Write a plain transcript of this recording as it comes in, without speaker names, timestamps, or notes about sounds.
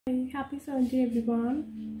Happy Sunday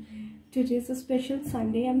everyone. Today is a special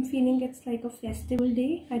Sunday. I'm feeling it's like a festival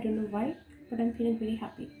day. I don't know why, but I'm feeling very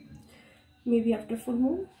happy. Maybe after full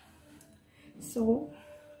moon. So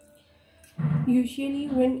usually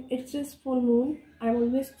when it's just full moon, I'm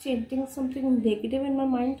always chanting something negative in my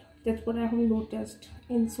mind. That's what I have noticed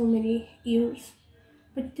in so many years.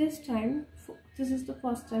 But this time, this is the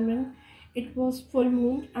first time when it was full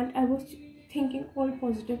moon and I was thinking all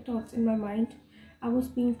positive thoughts in my mind. I was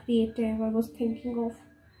being creative. I was thinking of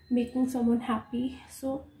making someone happy.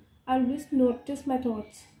 So I always notice my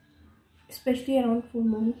thoughts, especially around full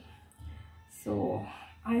moon. So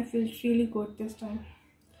I feel really good this time.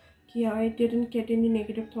 Yeah, I didn't get any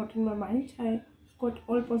negative thought in my mind. I got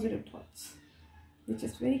all positive thoughts, which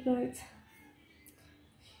is very good.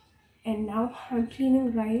 And now I'm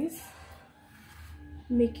cleaning rice,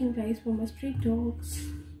 making rice for my street dogs.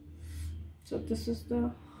 So this is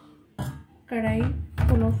the kadai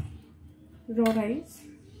full of raw rice.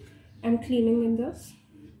 I'm cleaning in this,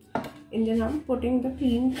 and then I'm putting the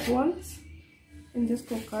cleaned ones in this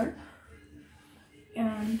cooker.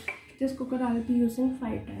 And this cooker I'll be using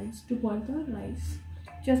 5 times to boil the rice,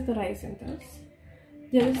 just the rice in this.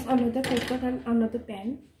 There is another cooker and another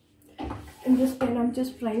pan. In this pan I'm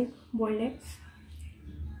just frying boiled eggs,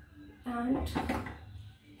 and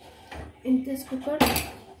in this cooker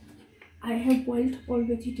I have boiled all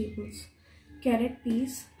vegetables: carrot,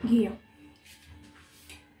 peas, ghee.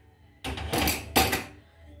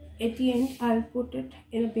 At the end I'll put it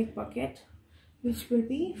in a big bucket which will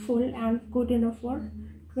be full and good enough for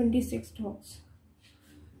 26 dogs.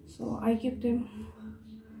 So I give them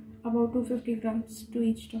about 250 grams to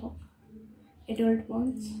each dog, adult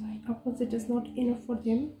ones. Of course it is not enough for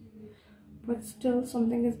them, but still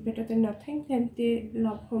something is better than nothing, and they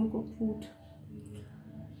love home cooked food.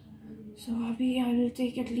 So maybe I will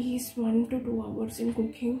take at least 1 to 2 hours in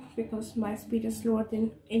cooking, because my speed is slower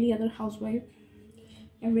than any other housewife.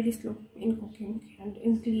 I'm very slow in cooking and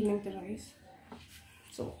in cleaning the rice.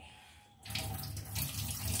 So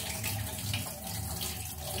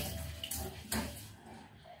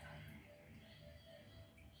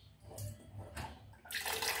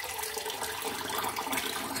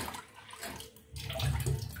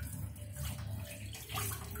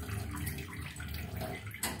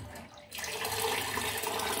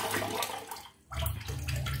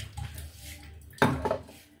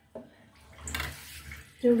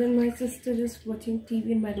children, my sister is watching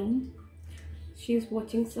TV in my room. She is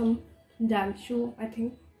watching some dance show, I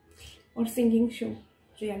think, or singing show,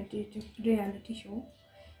 reality show,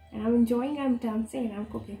 and I'm enjoying. I'm dancing and I'm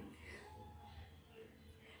cooking.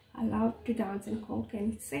 I love to dance and cook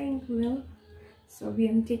and sing well. So we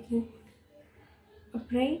are taking a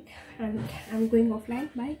break and I'm going offline.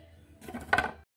 Bye.